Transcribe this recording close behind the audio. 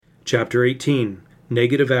Chapter 18.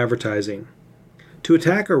 Negative Advertising. To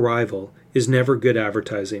attack a rival is never good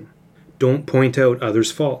advertising. Don't point out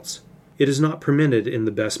others' faults. It is not permitted in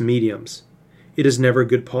the best mediums. It is never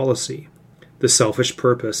good policy. The selfish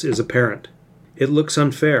purpose is apparent. It looks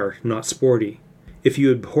unfair, not sporty. If you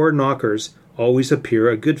abhor knockers, always appear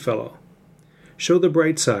a good fellow. Show the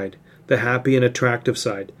bright side, the happy and attractive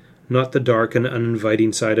side, not the dark and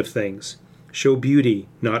uninviting side of things. Show beauty,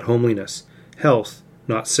 not homeliness, health,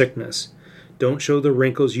 not sickness. Don't show the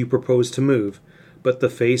wrinkles you propose to move, but the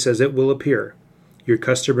face as it will appear. Your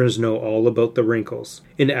customers know all about the wrinkles.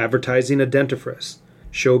 In advertising a dentifrice,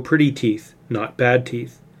 show pretty teeth, not bad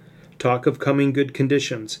teeth. Talk of coming good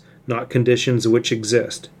conditions, not conditions which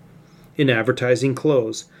exist. In advertising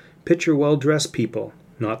clothes, picture well-dressed people,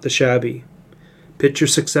 not the shabby. Picture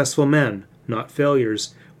successful men, not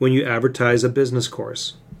failures, when you advertise a business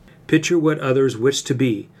course. Picture what others wish to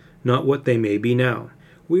be, not what they may be now.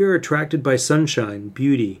 We are attracted by sunshine,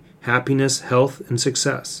 beauty, happiness, health, and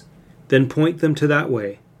success. Then point them to that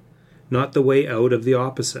way, not the way out of the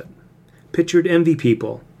opposite. Picture envy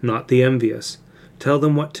people, not the envious. Tell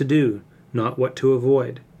them what to do, not what to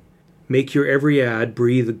avoid. Make your every ad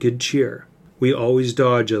breathe good cheer. We always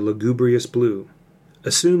dodge a lugubrious blue.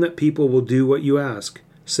 Assume that people will do what you ask.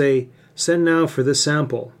 Say, send now for this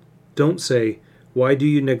sample. Don't say, why do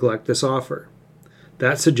you neglect this offer?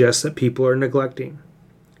 That suggests that people are neglecting.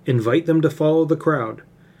 Invite them to follow the crowd.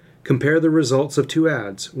 Compare the results of two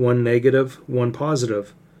ads, one negative, one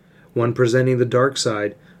positive, one presenting the dark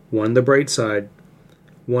side, one the bright side,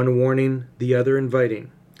 one warning, the other inviting.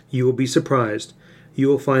 You will be surprised. You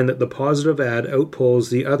will find that the positive ad outpulls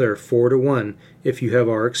the other 4-1 if you have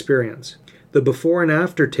our experience. The before and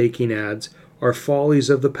after taking ads are follies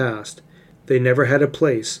of the past. They never had a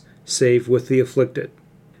place, save with the afflicted.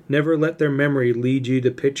 Never let their memory lead you to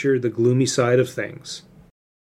picture the gloomy side of things.